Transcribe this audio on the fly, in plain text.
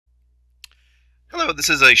Hello,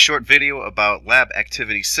 this is a short video about Lab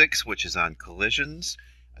Activity 6, which is on collisions.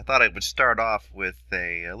 I thought I would start off with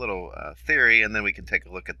a little theory, and then we can take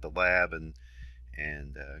a look at the lab and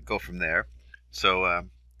go from there. So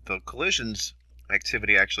the collisions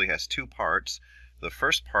activity actually has two parts. The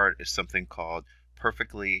first part is something called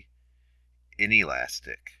perfectly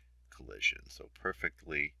inelastic collision. So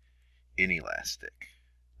perfectly inelastic.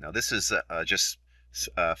 Now this is just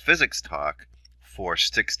physics talk for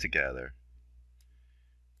sticks together.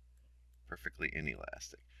 Perfectly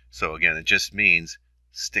inelastic. So again, it just means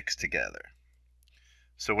sticks together.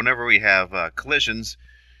 So whenever we have collisions,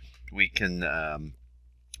 we can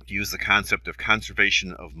use the concept of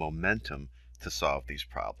conservation of momentum to solve these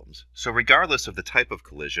problems. So regardless of the type of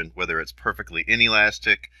collision, whether it's perfectly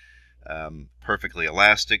inelastic, perfectly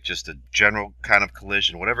elastic, just a general kind of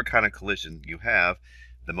collision, whatever kind of collision you have,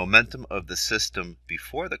 the momentum of the system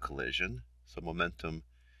before the collision, so momentum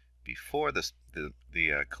before the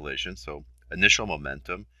collision, so initial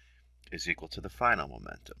momentum is equal to the final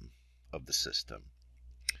momentum of the system.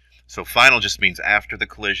 So final just means after the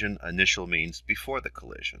collision, initial means before the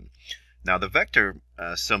collision. Now the vector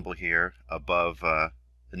symbol here above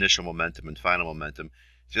initial momentum and final momentum,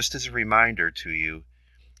 just as a reminder to you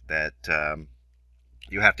that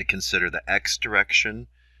you have to consider the x direction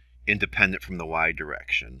independent from the y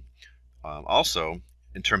direction. Also,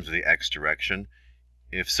 in terms of the x direction,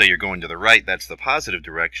 if, say, you're going to the right, that's the positive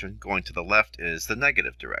direction. Going to the left is the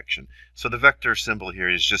negative direction. So the vector symbol here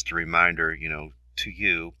is just a reminder, to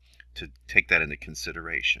you to take that into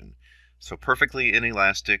consideration. So perfectly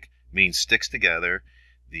inelastic means sticks together.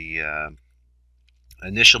 The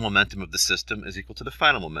initial momentum of the system is equal to the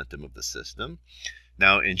final momentum of the system.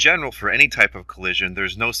 Now, in general, for any type of collision,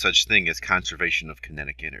 there's no such thing as conservation of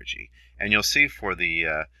kinetic energy. And you'll see for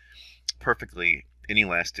the perfectly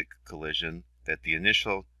inelastic collision that the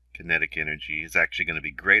initial kinetic energy is actually going to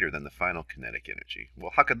be greater than the final kinetic energy.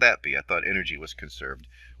 Well, how could that be? I thought energy was conserved.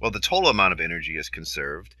 Well, the total amount of energy is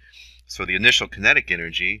conserved. So the initial kinetic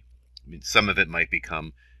energy, some of it might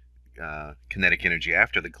become kinetic energy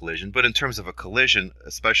after the collision, but in terms of a collision,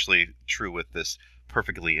 especially true with this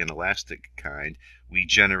perfectly inelastic kind, we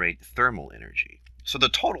generate thermal energy. So the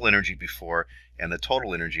total energy before and the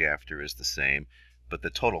total energy after is the same, but the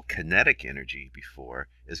total kinetic energy before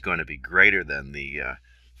is going to be greater than the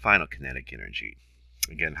final kinetic energy.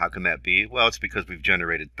 Again, how can that be? Well, it's because we've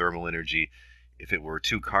generated thermal energy. If it were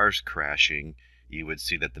two cars crashing, you would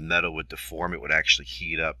see that the metal would deform, it would actually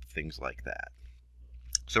heat up, things like that.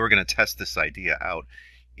 So we're going to test this idea out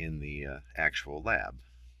in the actual lab.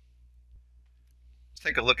 Let's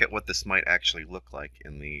take a look at what this might actually look like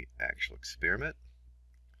in the actual experiment.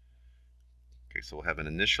 Okay, so we'll have an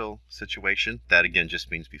initial situation. That again just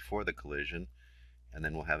means before the collision. And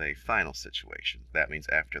then we'll have a final situation. That means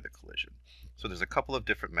after the collision. So there's a couple of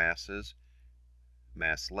different masses,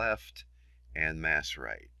 mass left and mass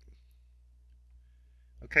right.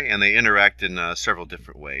 Okay, and they interact in several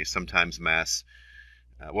different ways. Sometimes mass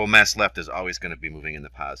left is always going to be moving in the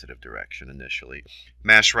positive direction initially.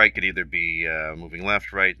 Mass right could either be moving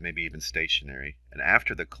left, right, maybe even stationary. And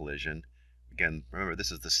after the collision, again, remember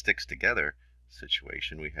this is the sticks together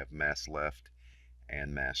situation. We have mass left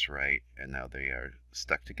and mass right, and now they are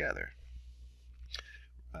stuck together.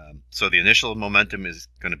 So the initial momentum is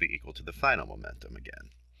going to be equal to the final momentum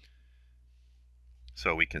again.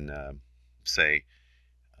 So we can say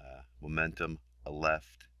momentum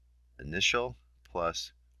left initial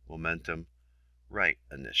plus momentum right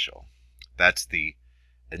initial. That's the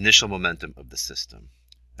initial momentum of the system.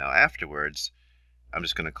 Now afterwards, I'm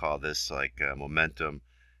just going to call this like momentum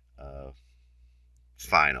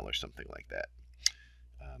final or something like that.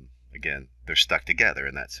 Again, they're stuck together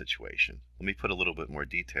in that situation. Let me put a little bit more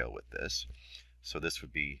detail with this. So this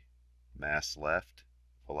would be mass left,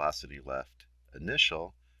 velocity left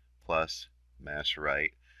initial plus mass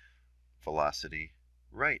right, velocity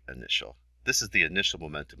right initial. This is the initial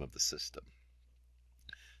momentum of the system.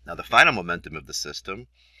 Now the final momentum of the system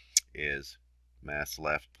is mass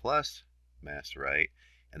left plus mass right,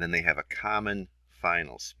 and then they have a common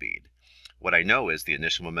final speed. What I know is the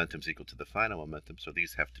initial momentum is equal to the final momentum, so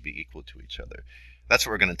these have to be equal to each other. That's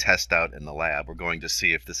what we're going to test out in the lab. We're going to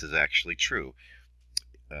see if this is actually true.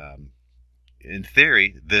 In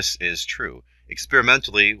theory, this is true.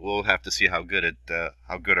 Experimentally, we'll have to see how good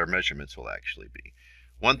our measurements will actually be.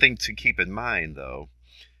 One thing to keep in mind, though,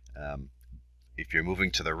 if you're moving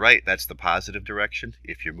to the right, that's the positive direction.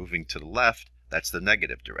 If you're moving to the left, that's the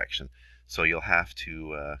negative direction. So you'll have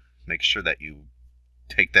to make sure that you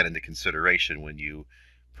take that into consideration when you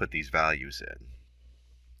put these values in.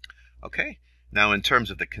 Okay, now in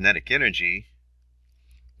terms of the kinetic energy,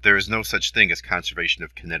 there is no such thing as conservation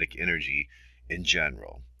of kinetic energy in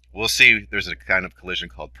general. We'll see there's a kind of collision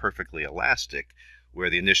called perfectly elastic, where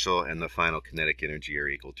the initial and the final kinetic energy are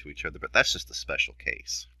equal to each other, but that's just a special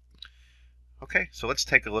case. Okay, so let's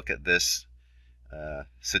take a look at this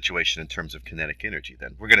situation in terms of kinetic energy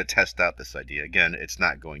then. We're going to test out this idea. Again, it's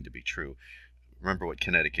not going to be true. Remember what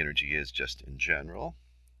kinetic energy is just in general.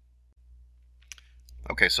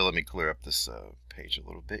 Okay, so let me clear up this page a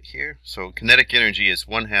little bit here. So kinetic energy is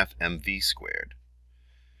 1/2 mv squared.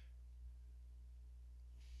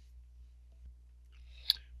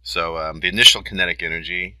 So the initial kinetic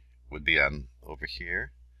energy would be over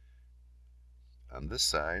here on this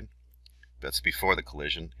side. That's before the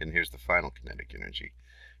collision, and here's the final kinetic energy.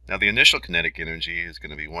 Now the initial kinetic energy is going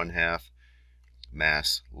to be 1/2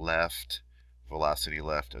 mass left, velocity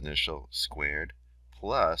left initial squared,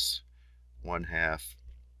 plus 1/2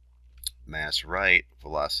 mass right,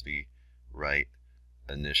 velocity right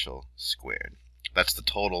initial squared. That's the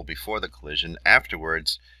total before the collision.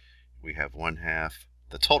 Afterwards, we have 1/2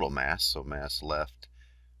 the total mass, so mass left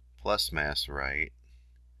plus mass right,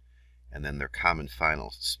 and then their common final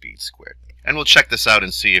speed squared. And we'll check this out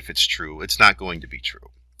and see if it's true. It's not going to be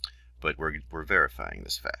true, but we're verifying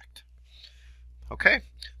this fact. Okay,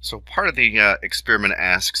 so part of the experiment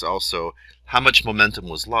asks also how much momentum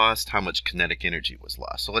was lost, how much kinetic energy was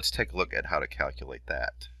lost. So let's take a look at how to calculate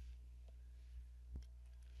that.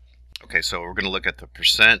 Okay, so we're going to look at the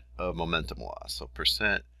percent of momentum loss. So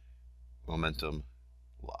percent momentum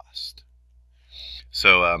lost.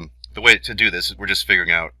 So the way to do this is we're just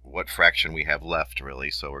figuring out what fraction we have left, really.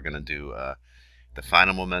 So we're going to do the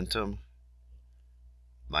final momentum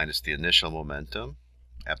minus the initial momentum,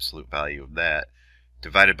 absolute value of that,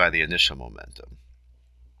 divided by the initial momentum.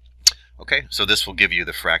 Okay, so this will give you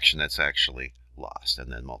the fraction that's actually lost,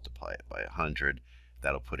 and then multiply it by 100.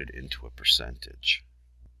 That'll put it into a percentage.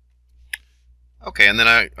 Okay, and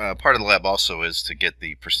then part of the lab also is to get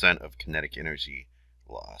the percent of kinetic energy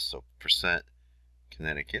lost. So percent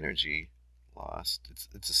kinetic energy lost,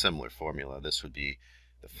 it's a similar formula. This would be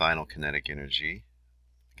the final kinetic energy,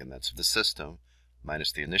 again that's of the system,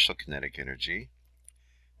 minus the initial kinetic energy,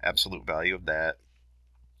 absolute value of that,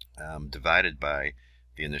 divided by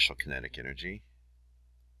the initial kinetic energy,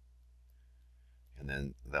 and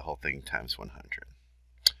then the whole thing times 100.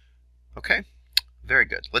 Okay, very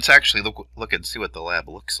good. Let's actually look and see what the lab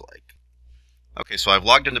looks like. Okay, so I've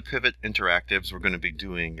logged into Pivot Interactives. We're going to be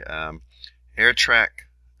doing air track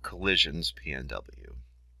collisions PNW.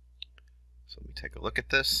 So let me take a look at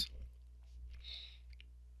this.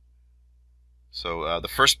 So the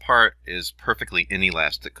first part is perfectly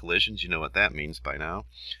inelastic collisions. You know what that means by now.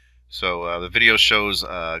 So the video shows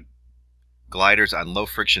gliders on low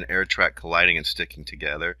friction air track colliding and sticking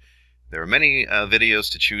together. There are many videos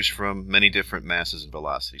to choose from, many different masses and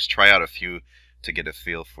velocities. Try out a few to get a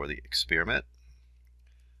feel for the experiment.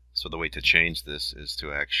 So the way to change this is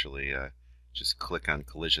to actually just click on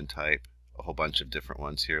collision type, a whole bunch of different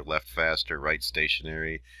ones here, left faster, right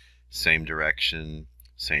stationary, same direction,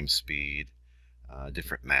 same speed,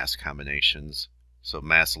 different mass combinations. So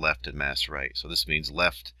mass left and mass right. So this means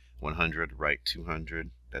left 100, right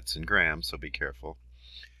 200. That's in grams, so be careful.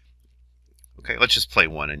 Okay, let's just play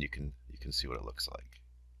one and you can see what it looks like.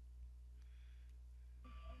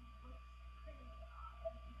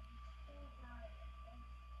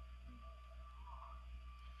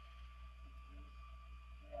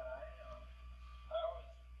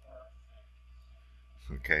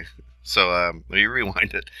 Okay, so let me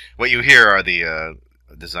rewind it. What you hear are the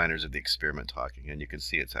designers of the experiment talking, and you can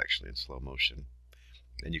see it's actually in slow motion.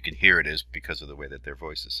 And you can hear it is because of the way that their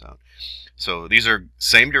voices sound. So these are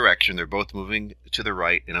same direction. They're both moving to the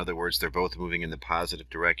right. In other words, they're both moving in the positive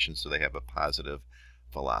direction, so they have a positive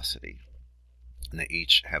velocity. And they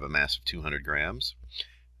each have a mass of 200 grams.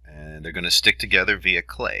 And they're going to stick together via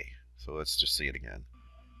clay. So let's just see it again.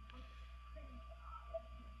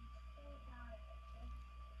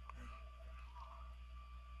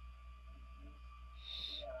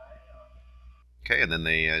 Okay, and then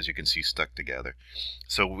they, as you can see, stuck together.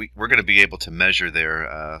 So we're going to be able to measure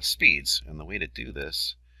their speeds. And the way to do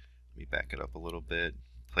this, let me back it up a little bit,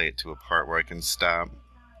 play it to a part where I can stop.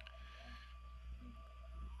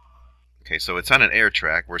 Okay, so it's on an air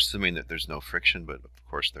track. We're assuming that there's no friction, but of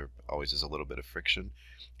course there always is a little bit of friction.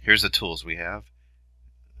 Here's the tools we have.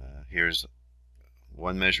 Here's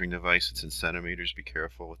one measuring device. It's in centimeters. Be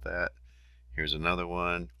careful with that. Here's another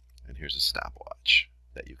one, and here's a stopwatch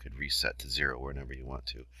that you could reset to 0 whenever you want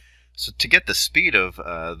to. So to get the speed of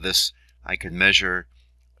this, I can measure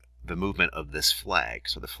the movement of this flag,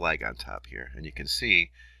 so the flag on top here. And you can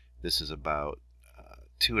see this is about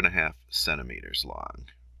 2.5 centimeters long.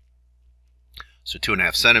 So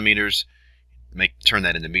 2.5 centimeters, turn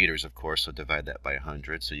that into meters, of course, so divide that by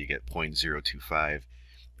 100, so you get 0.025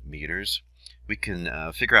 meters. We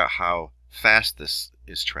can figure out how fast this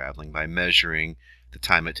is traveling by measuring the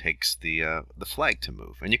time it takes the flag to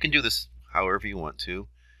move. And you can do this however you want to.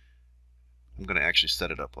 I'm going to actually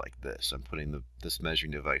set it up like this. I'm putting this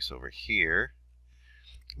measuring device over here.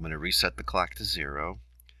 I'm going to reset the clock to 0,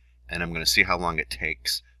 and I'm going to see how long it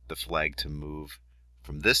takes the flag to move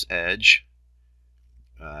from this edge,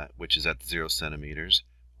 which is at 0 centimeters,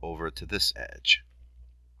 over to this edge.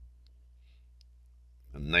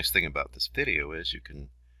 And the nice thing about this video is you can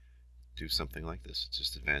do something like this.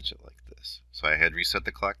 Just advance it like this. So I had reset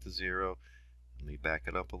the clock to 0. Let me back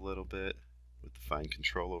it up a little bit with the fine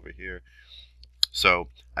control over here. So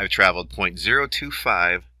I've traveled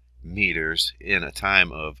 0.025 meters in a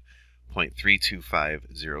time of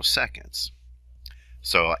 0.3250 seconds.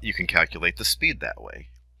 So you can calculate the speed that way.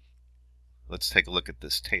 Let's take a look at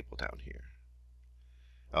this table down here.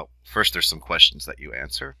 Oh, first there's some questions that you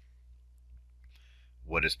answer.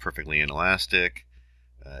 What is perfectly inelastic,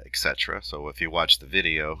 etc. So if you watch the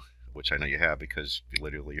video, which I know you have because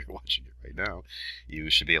literally you're watching it right now, you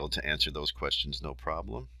should be able to answer those questions no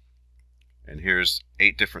problem. And here's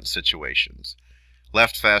 8 different situations.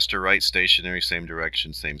 Left faster, right stationary, same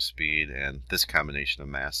direction, same speed, and this combination of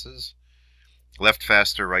masses. Left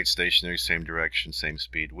faster, right stationary, same direction, same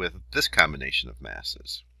speed, with this combination of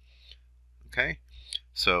masses. Okay,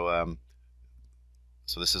 so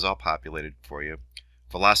so this is all populated for you.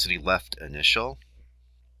 Velocity left initial.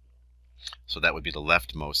 So that would be the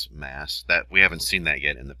leftmost mass. That we haven't seen that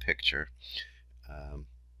yet in the picture.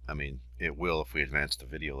 I mean, it will if we advance the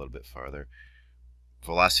video a little bit farther.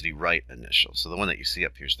 Velocity right initial. So the one that you see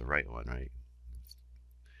up here is the right one, right?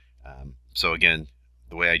 So again,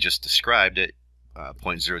 the way I just described it,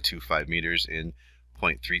 0.025 meters in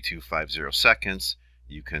 0.3250 seconds,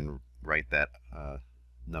 you can write that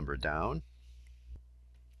number down.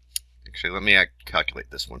 Actually, let me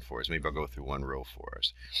calculate this one for us. Maybe I'll go through one row for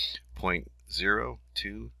us.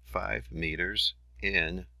 0.025 meters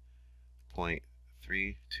in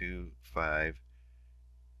 0.3250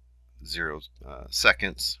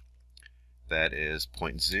 seconds. That is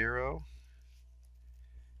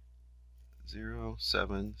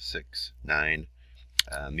 0.00769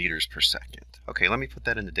 meters per second. Okay, let me put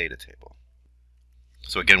that in the data table.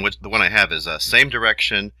 So again, the one I have is same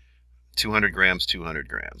direction, 200 grams, 200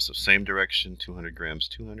 grams. So same direction, 200 grams,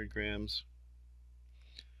 200 grams.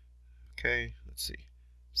 Okay, let's see.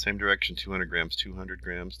 Same direction, 200 grams, 200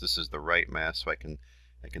 grams. This is the right mass, so I can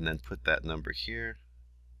then put that number here.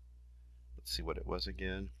 Let's see what it was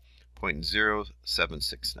again.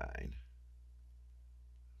 0.0769.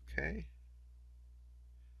 Okay.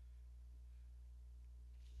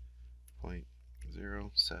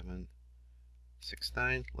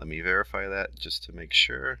 0.0769. Let me verify that just to make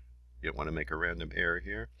sure. You don't want to make a random error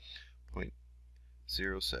here.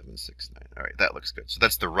 0.0769. All right, that looks good. So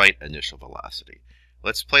that's the right initial velocity.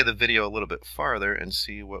 Let's play the video a little bit farther and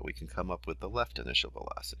see what we can come up with the left initial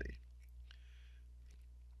velocity.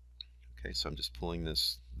 Okay, so I'm just pulling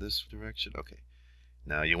this direction. Okay.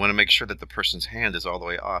 Now you want to make sure that the person's hand is all the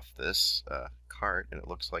way off this cart, and it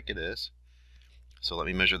looks like it is. So let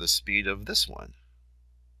me measure the speed of this one.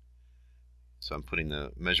 So I'm putting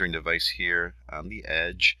the measuring device here on the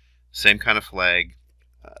edge. Same kind of flag,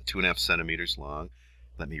 2.5 centimeters long.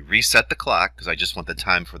 Let me reset the clock because I just want the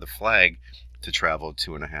time for the flag to travel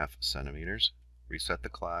 2.5 centimeters. Reset the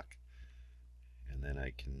clock, and then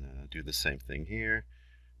I can do the same thing here.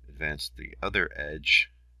 Advance the other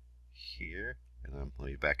edge here, and let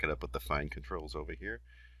me back it up with the fine controls over here.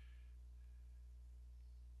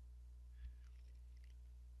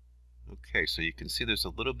 Okay, so you can see there's a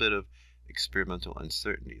little bit of experimental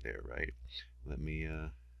uncertainty there, right? Let me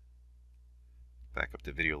back up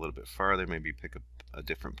the video a little bit farther, maybe pick up a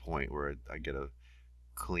different point where I get a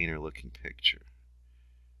cleaner looking picture.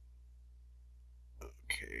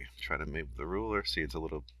 Okay, try to move the ruler. See, it's a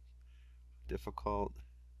little difficult.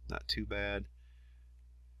 Not too bad.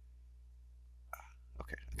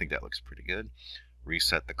 Okay, I think that looks pretty good.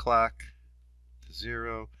 Reset the clock to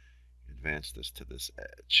 0. Advance this to this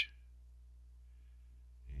edge.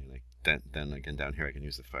 And then again down here I can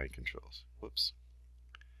use the fine controls. Whoops.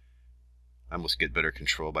 I almost get better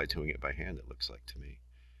control by doing it by hand, it looks like to me.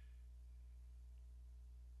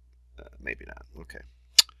 Maybe not. Okay.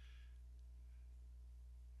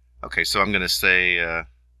 Okay, so I'm going to say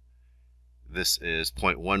this is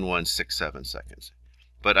 0.1167 seconds.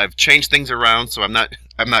 But I've changed things around, so I'm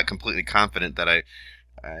not completely confident that I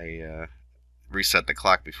reset the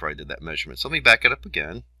clock before I did that measurement. So let me back it up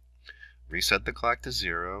again. Reset the clock to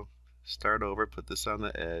 0. Start over, put this on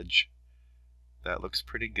the edge. That looks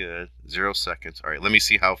pretty good. 0 seconds. All right, let me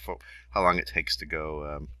see how long it takes to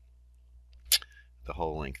go the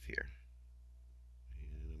whole length here.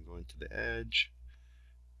 And I'm going to the edge.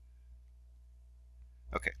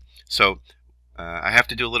 Okay, so I have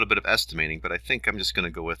to do a little bit of estimating, but I think I'm just going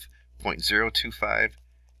to go with 0.025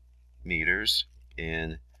 meters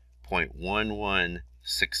in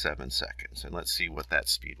 0.1167 seconds. And let's see what that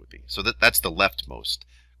speed would be. So that's the leftmost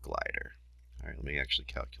glider. All right, let me actually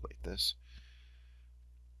calculate this.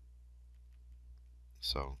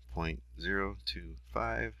 So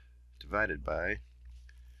 0.025 divided by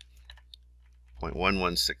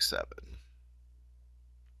 0.1167.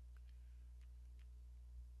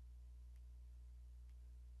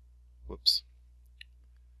 Whoops.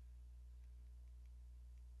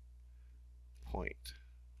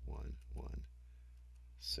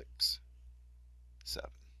 0.1167.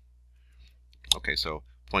 Okay, so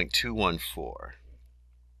 0.214.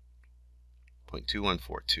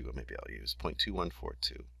 0.2142, maybe I'll use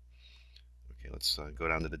 0.2142. Okay, let's go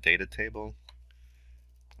down to the data table.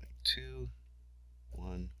 0.2142.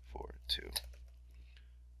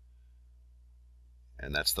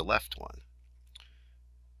 And that's the left one.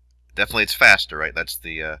 Definitely it's faster, right? That's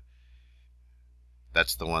the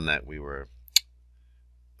one that we were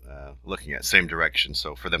looking at, same direction.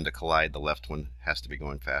 So for them to collide, the left one has to be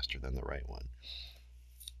going faster than the right one.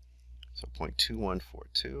 So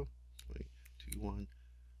 0.2142.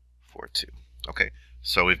 0.2142. Okay,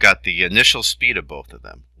 so we've got the initial speed of both of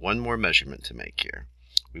them. One more measurement to make here.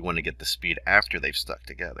 We want to get the speed after they've stuck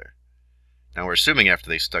together. Now we're assuming after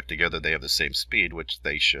they stuck together they have the same speed, which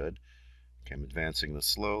they should. Okay, I'm advancing this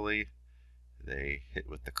slowly. They hit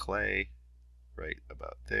with the clay right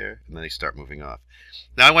about there, and then they start moving off.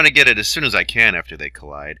 Now I want to get it as soon as I can after they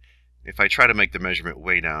collide. If I try to make the measurement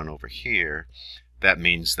way down over here, that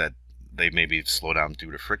means that they maybe slow down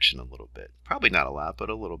due to friction a little bit. Probably not a lot, but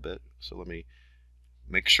a little bit. So let me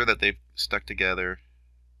make sure that they've stuck together,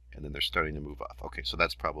 and then they're starting to move off. Okay, so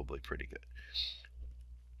that's probably pretty good.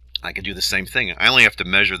 I can do the same thing. I only have to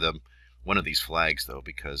measure one of these flags, though,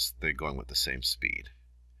 because they're going with the same speed.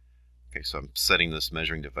 Okay, so I'm setting this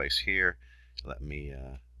measuring device here. Let me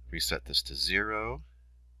reset this to 0,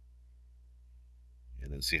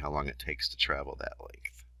 and then see how long it takes to travel that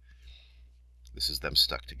length. This is them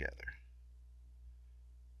stuck together.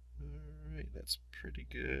 All right, that's pretty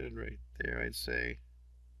good right there, I'd say.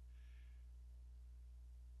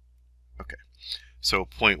 Okay, so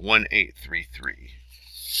 0.1833.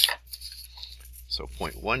 So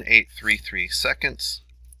 0.1833 seconds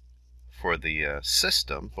for the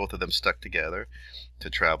system, both of them stuck together, to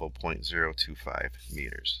travel 0.025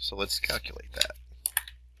 meters. So let's calculate that.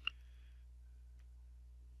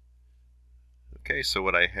 Okay, so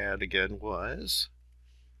what I had again was,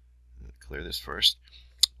 clear this first,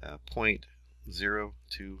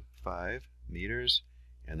 0.025 meters,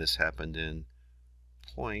 and this happened in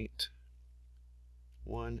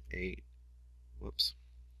 0.18, whoops,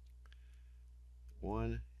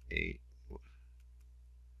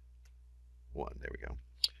 181, there we go,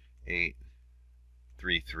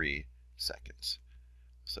 833 seconds.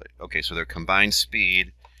 So, okay, so their combined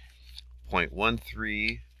speed,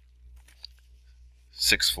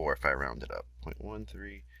 0.1364 if I round it up,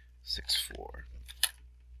 0.1364.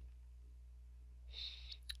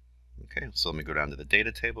 Okay, so let me go down to the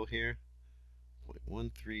data table here.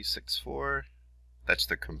 0.1364, that's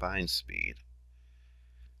their combined speed.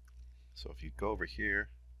 So if you go over here,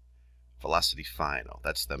 velocity final,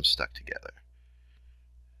 that's them stuck together.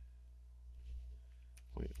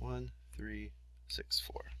 0.1364.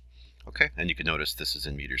 Okay, and you can notice this is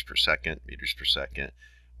in meters per second,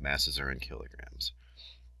 masses are in kilograms.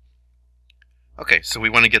 Okay, so we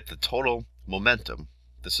want to get the total momentum.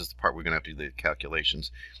 This is the part we're going to have to do the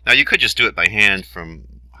calculations. Now you could just do it by hand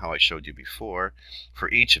from how I showed you before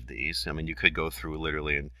for each of these. I mean, you could go through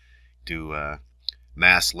literally and do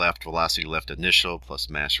mass left, velocity left initial, plus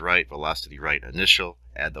mass right, velocity right initial,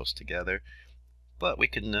 add those together. But we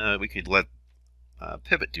could let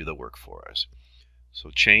pivot do the work for us.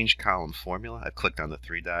 So change column formula. I've clicked on the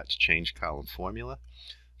 3 dots, change column formula.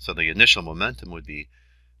 So the initial momentum would be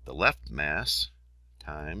the left mass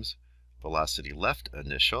times velocity left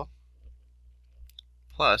initial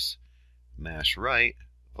plus mass right,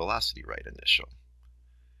 velocity right initial.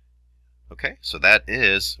 Okay, so that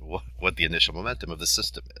is what the initial momentum of the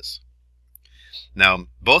system is. Now,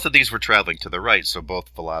 both of these were traveling to the right, so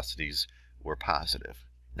both velocities were positive.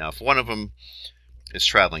 Now, if one of them is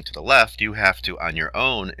traveling to the left, you have to, on your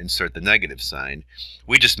own, insert the negative sign.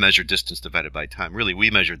 We just measured distance divided by time. Really,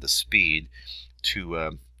 we measured the speed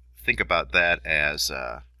to think about that as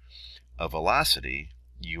a velocity,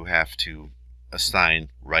 you have to assign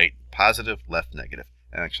right positive, left negative.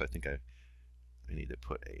 And actually, I think I need to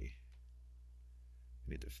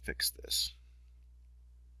fix this.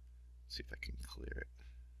 See if I can clear it.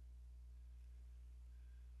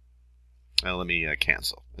 Now let me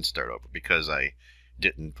cancel and start over because I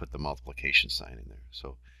didn't put the multiplication sign in there.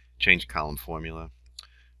 So change column formula.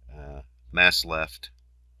 Mass left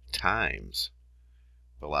times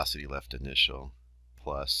velocity left initial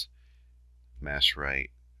plus mass right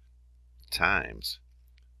times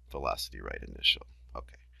velocity right initial.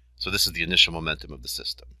 Okay, so this is the initial momentum of the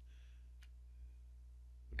system.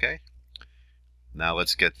 Okay, now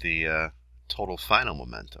let's get the total final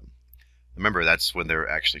momentum. Remember, that's when they're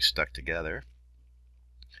actually stuck together.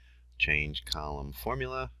 Change column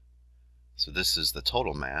formula. So this is the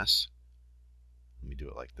total mass. Let me do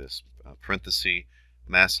it like this. Parenthesis,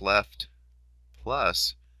 mass left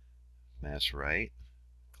plus mass right,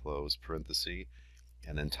 close parenthesis,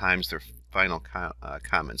 and then times their final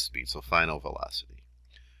common speed, so final velocity.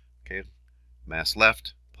 Okay, mass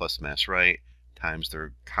left plus mass right times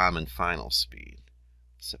their common final speed.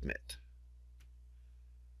 Submit.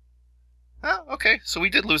 Okay, so we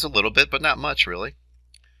did lose a little bit, but not much really.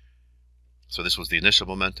 So this was the initial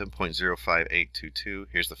momentum, 0.05822.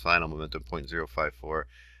 Here's the final momentum,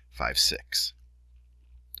 0.05456.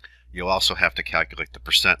 You'll also have to calculate the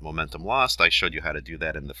percent momentum lost. I showed you how to do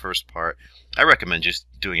that in the first part. I recommend just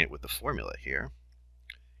doing it with the formula here.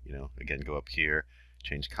 You know, again, go up here,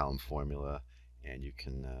 change column formula, and you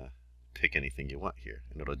can pick anything you want here,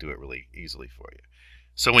 and it'll do it really easily for you.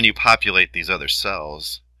 So when you populate these other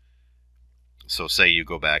cells, so say you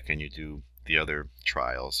go back and you do the other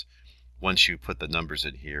trials, once you put the numbers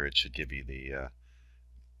in here, it should give you the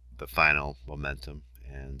final momentum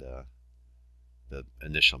and the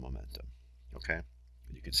initial momentum. Okay,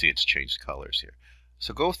 you can see it's changed colors here.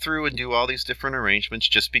 So go through and do all these different arrangements.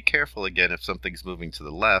 Just be careful again if something's moving to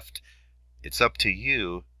the left. It's up to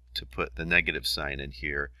you to put the negative sign in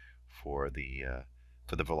here for the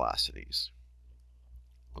velocities.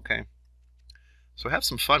 Okay, so have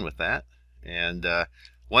some fun with that. And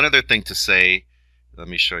one other thing to say, let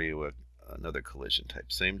me show you another collision type.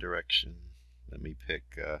 Same direction. Let me pick,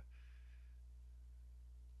 let's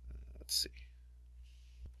see.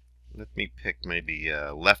 Let me pick maybe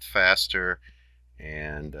left faster,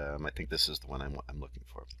 and I think this is the one I'm looking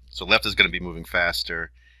for. So left is going to be moving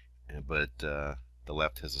faster, but the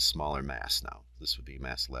left has a smaller mass now. This would be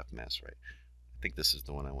mass left, mass right. I think this is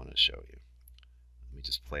the one I want to show you. Let me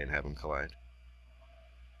just play and have them collide.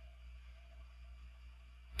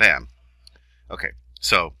 Bam. Okay,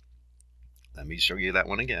 so let me show you that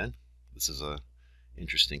one again. This is a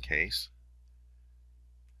interesting case.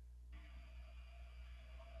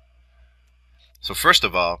 So first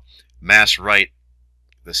of all, mass right,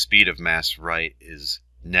 the speed of mass right is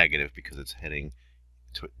negative because it's heading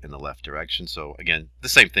in the left direction. So again, the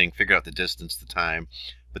same thing, figure out the distance, the time,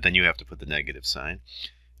 but then you have to put the negative sign.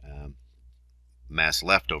 Mass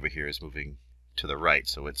left over here is moving to the right,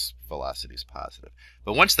 so its velocity is positive.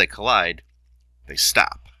 But once they collide, they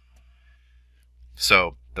stop.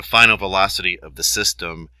 So the final velocity of the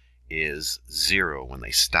system is 0 when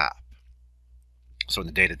they stop. So in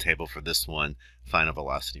the data table for this one, final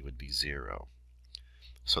velocity would be 0.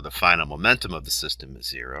 So the final momentum of the system is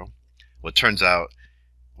 0. Well, it turns out,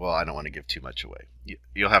 well, I don't want to give too much away.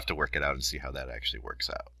 You'll have to work it out and see how that actually works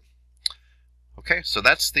out. Okay, so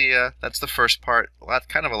that's the first part.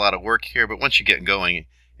 Kind of a lot of work here, but once you get going,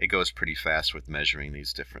 it goes pretty fast with measuring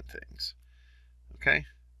these different things. Okay,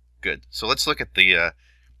 good. So let's look at the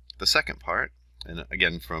second part, and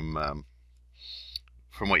again from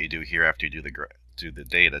what you do here after you do the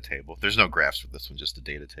data table. There's no graphs for this one, just the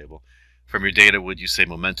data table. From your data, would you say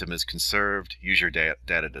momentum is conserved? Use your data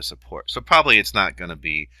to support. So probably it's not going to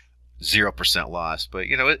be 0% loss, but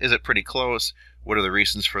you know, is it pretty close? What are the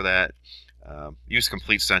reasons for that? Use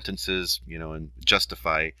complete sentences, you know, and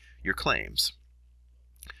justify your claims.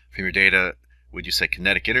 From your data, would you say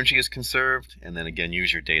kinetic energy is conserved? And then again,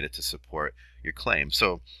 use your data to support your claim.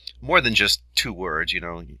 So more than just 2 words, you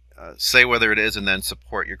know, say whether it is and then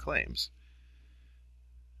support your claims.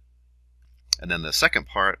 And then the second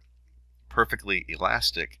part, perfectly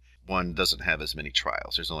elastic, one doesn't have as many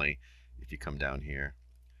trials. There's only, if you come down here,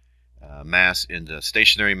 mass into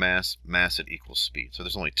stationary mass, mass at equal speed. So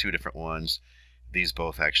there's only 2 different ones. These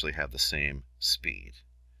both actually have the same speed.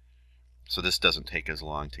 So this doesn't take as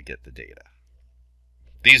long to get the data.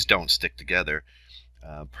 These don't stick together.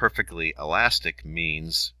 Perfectly elastic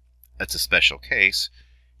means it's a special case.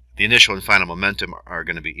 The initial and final momentum are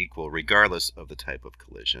going to be equal regardless of the type of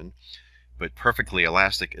collision. But perfectly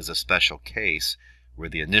elastic is a special case where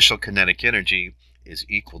the initial kinetic energy is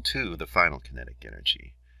equal to the final kinetic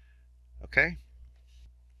energy. Okay?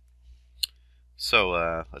 So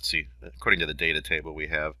let's see, according to the data table, we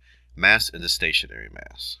have mass into stationary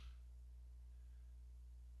mass.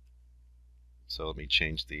 So let me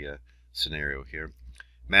change the scenario here.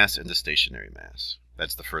 Mass into stationary mass.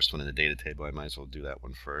 That's the first one in the data table. I might as well do that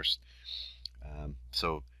one first.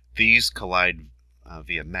 So these collide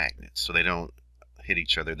via magnets, so they don't hit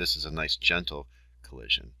each other. This is a nice gentle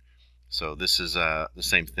collision. So this is the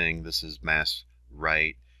same thing. This is mass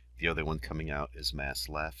right. The other one coming out is mass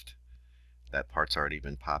left. That part's already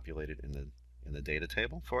been populated in the data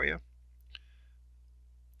table for you.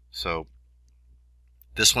 So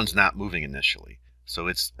this one's not moving initially, so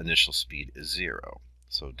its initial speed is 0.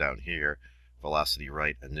 So down here, velocity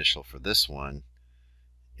right initial for this one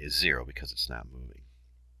is 0 because it's not moving.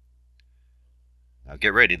 Now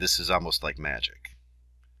get ready, this is almost like magic.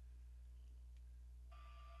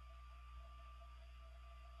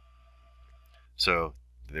 So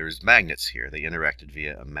there's magnets here. They interacted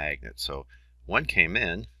via a magnet. So one came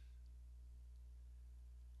in.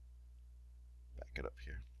 Back it up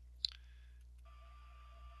here.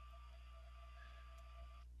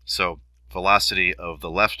 So velocity of the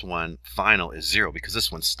left one final is 0 because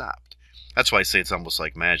this one stopped. That's why I say it's almost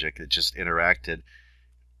like magic. It just interacted.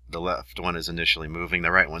 The left one is initially moving,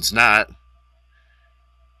 the right one's not.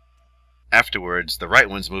 Afterwards, the right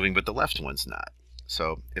one's moving, but the left one's not.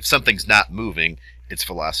 So if something's not moving, its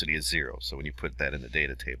velocity is 0. So when you put that in the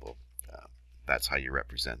data table, that's how you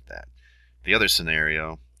represent that. The other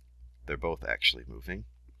scenario, they're both actually moving.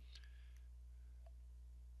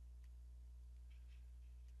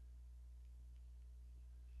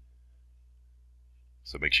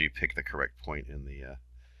 So make sure you pick the correct point in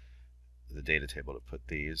the data table to put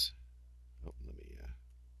these. Oh, let me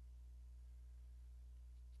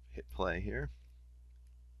hit play here.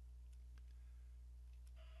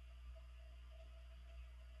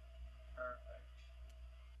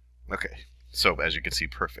 Okay, so as you can see,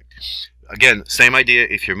 perfect. Again, same idea.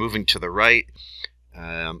 If you're moving to the right,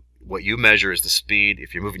 what you measure is the speed.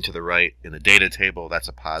 If you're moving to the right in the data table, that's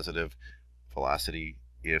a positive velocity.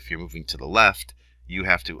 If you're moving to the left, you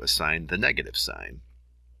have to assign the negative sign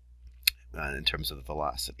in terms of the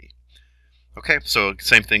velocity. Okay, so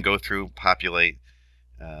same thing, go through, populate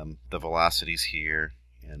the velocities here,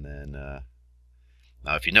 and then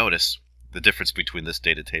now if you notice the difference between this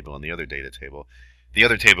data table and the other data table, the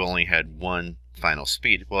other table only had one final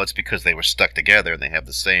speed. Well, it's because they were stuck together and they have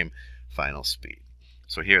the same final speed.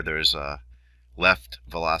 So here there's left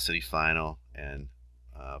velocity final and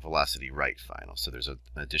velocity right final. So there's an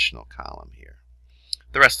additional column here.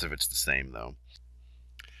 The rest of it's the same though.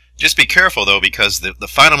 Just be careful though, because the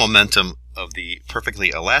final momentum of the perfectly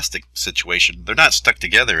elastic situation, they're not stuck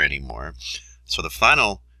together anymore. So the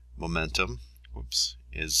final momentum,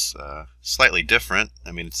 is slightly different.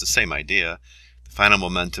 I mean, it's the same idea. The final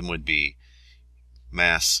momentum would be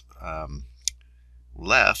mass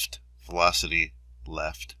left, velocity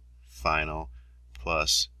left final,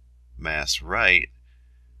 plus mass right,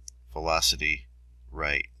 velocity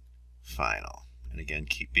right final. And again,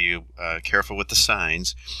 be careful with the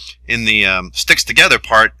signs. In the sticks together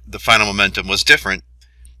part, the final momentum was different.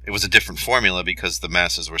 It was a different formula because the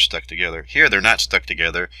masses were stuck together. Here they're not stuck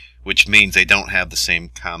together, which means they don't have the same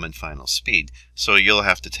common final speed. So you'll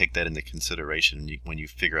have to take that into consideration when you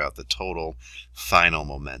figure out the total final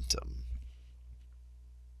momentum.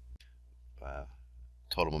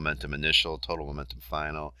 Total momentum initial, total momentum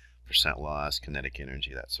final, percent loss, kinetic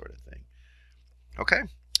energy, that sort of thing. Okay.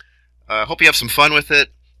 Hope you have some fun with it.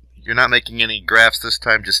 You're not making any graphs this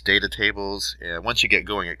time, just data tables. And once you get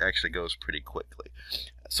going, it actually goes pretty quickly.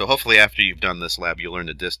 So hopefully after you've done this lab, you'll learn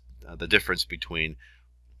the difference between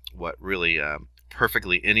what really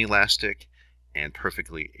perfectly inelastic and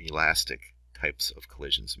perfectly elastic types of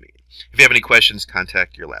collisions mean. If you have any questions,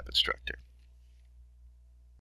 contact your lab instructor.